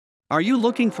Are you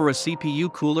looking for a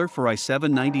CPU cooler for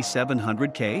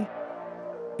i7-9700K?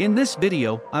 In this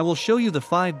video, I will show you the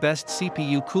 5 best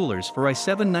CPU coolers for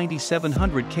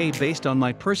i7-9700K based on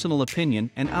my personal opinion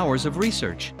and hours of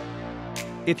research.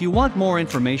 If you want more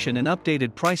information and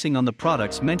updated pricing on the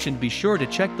products mentioned, be sure to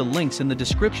check the links in the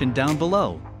description down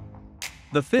below.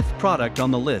 The 5th product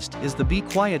on the list is the Be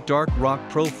Quiet Dark Rock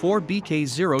Pro 4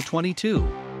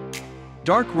 BK022.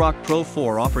 Dark Rock Pro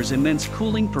 4 offers immense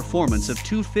cooling performance of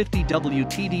 250W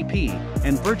TDP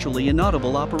and virtually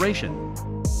inaudible operation.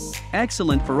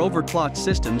 Excellent for overclocked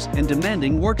systems and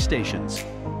demanding workstations.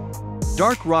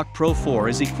 Dark Rock Pro 4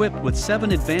 is equipped with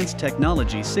 7 advanced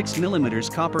technology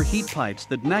 6mm copper heat pipes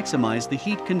that maximize the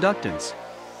heat conductance.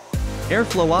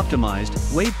 Airflow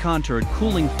optimized, wave-contoured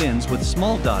cooling fins with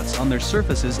small dots on their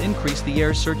surfaces increase the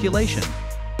air circulation.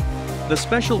 The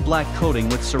special black coating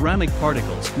with ceramic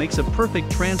particles makes a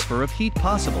perfect transfer of heat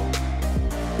possible.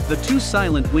 The 2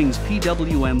 Silent Wings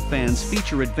PWM fans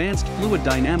feature advanced fluid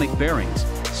dynamic bearings,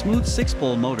 smooth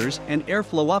 6-pole motors and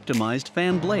airflow-optimized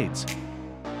fan blades.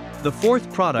 The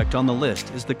 4th product on the list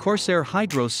is the Corsair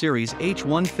Hydro Series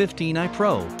H115i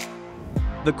Pro.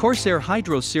 The Corsair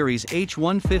Hydro Series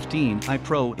H115i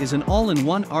Pro is an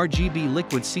all-in-one RGB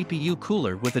liquid CPU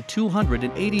cooler with a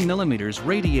 280mm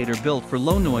radiator built for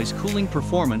low-noise cooling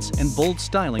performance and bold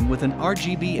styling with an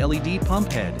RGB LED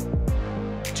pump head.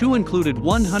 2 included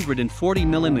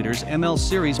 140mm ML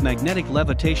Series magnetic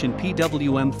levitation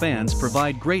PWM fans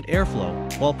provide great airflow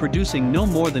while producing no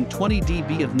more than 20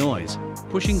 dB of noise,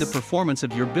 pushing the performance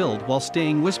of your build while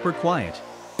staying whisper quiet.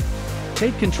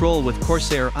 Take control with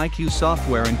Corsair IQ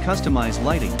software and customize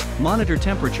lighting, monitor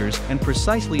temperatures and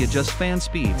precisely adjust fan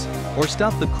speeds, or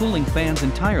stop the cooling fans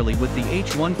entirely with the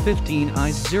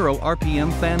H115i's 0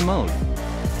 RPM fan mode.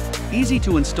 Easy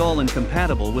to install and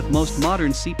compatible with most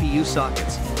modern CPU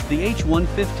sockets, the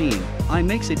H115i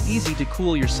makes it easy to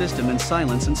cool your system in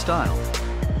silence and style.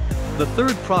 The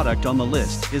 3rd product on the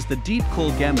list is the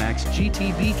DEEPCOOL GAMMAXX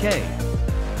GT BK.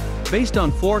 Based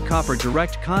on 4 copper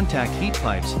direct contact heat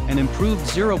pipes and improved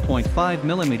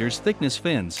 0.5mm thickness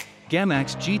fins,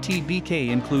 GAMMAXX GT BK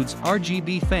includes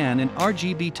RGB fan and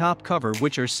RGB top cover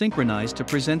which are synchronized to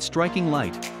present striking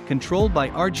light, controlled by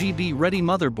RGB-ready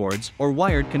motherboards or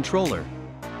wired controller.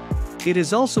 It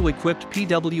is also equipped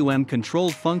PWM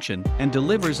controlled function and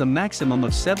delivers a maximum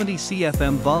of 70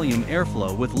 CFM volume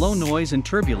airflow with low noise and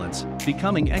turbulence,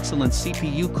 becoming excellent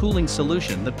CPU cooling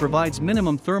solution that provides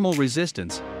minimum thermal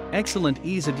resistance, excellent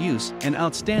ease of use, and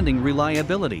outstanding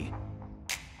reliability.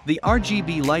 The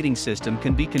RGB lighting system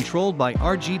can be controlled by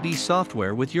RGB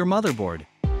software with your motherboard.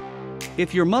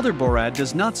 If your motherboard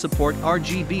does not support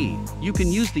RGB, you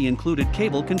can use the included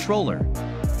cable controller.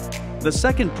 The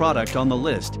 2nd product on the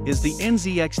list is the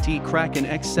NZXT Kraken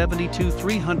X72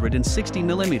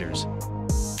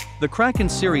 360mm. The Kraken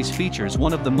series features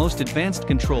one of the most advanced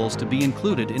controls to be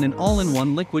included in an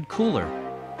all-in-one liquid cooler.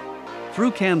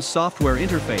 Through CAM's software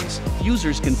interface,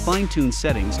 users can fine-tune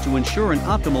settings to ensure an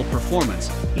optimal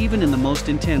performance, even in the most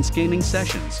intense gaming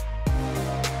sessions.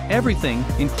 Everything,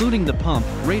 including the pump,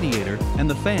 radiator, and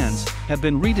the fans, have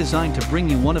been redesigned to bring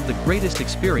you one of the greatest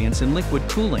experience in liquid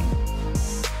cooling.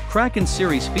 Kraken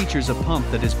series features a pump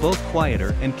that is both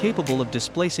quieter and capable of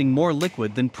displacing more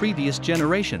liquid than previous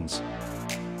generations.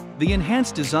 The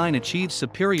enhanced design achieves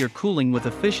superior cooling with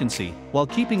efficiency, while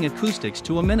keeping acoustics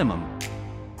to a minimum.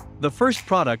 The 1st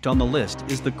product on the list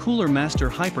is the Cooler Master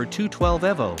Hyper 212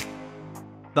 Evo.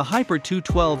 The Hyper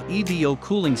 212 EVO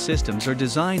cooling systems are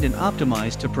designed and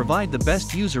optimized to provide the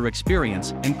best user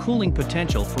experience and cooling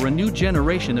potential for a new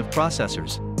generation of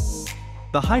processors.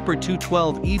 The Hyper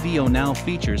 212 EVO now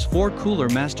features 4 Cooler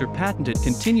Master patented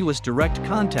continuous direct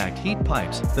contact heat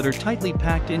pipes that are tightly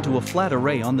packed into a flat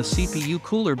array on the CPU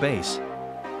cooler base.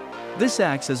 This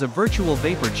acts as a virtual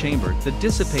vapor chamber that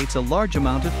dissipates a large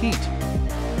amount of heat.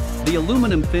 The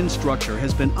aluminum fin structure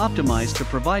has been optimized to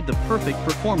provide the perfect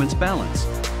performance balance.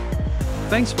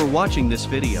 Thanks for watching this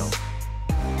video.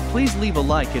 Please leave a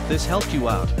like if this helped you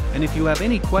out, and if you have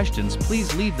any questions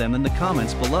please leave them in the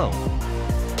comments below.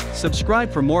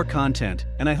 Subscribe for more content,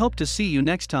 and I hope to see you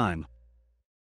next time.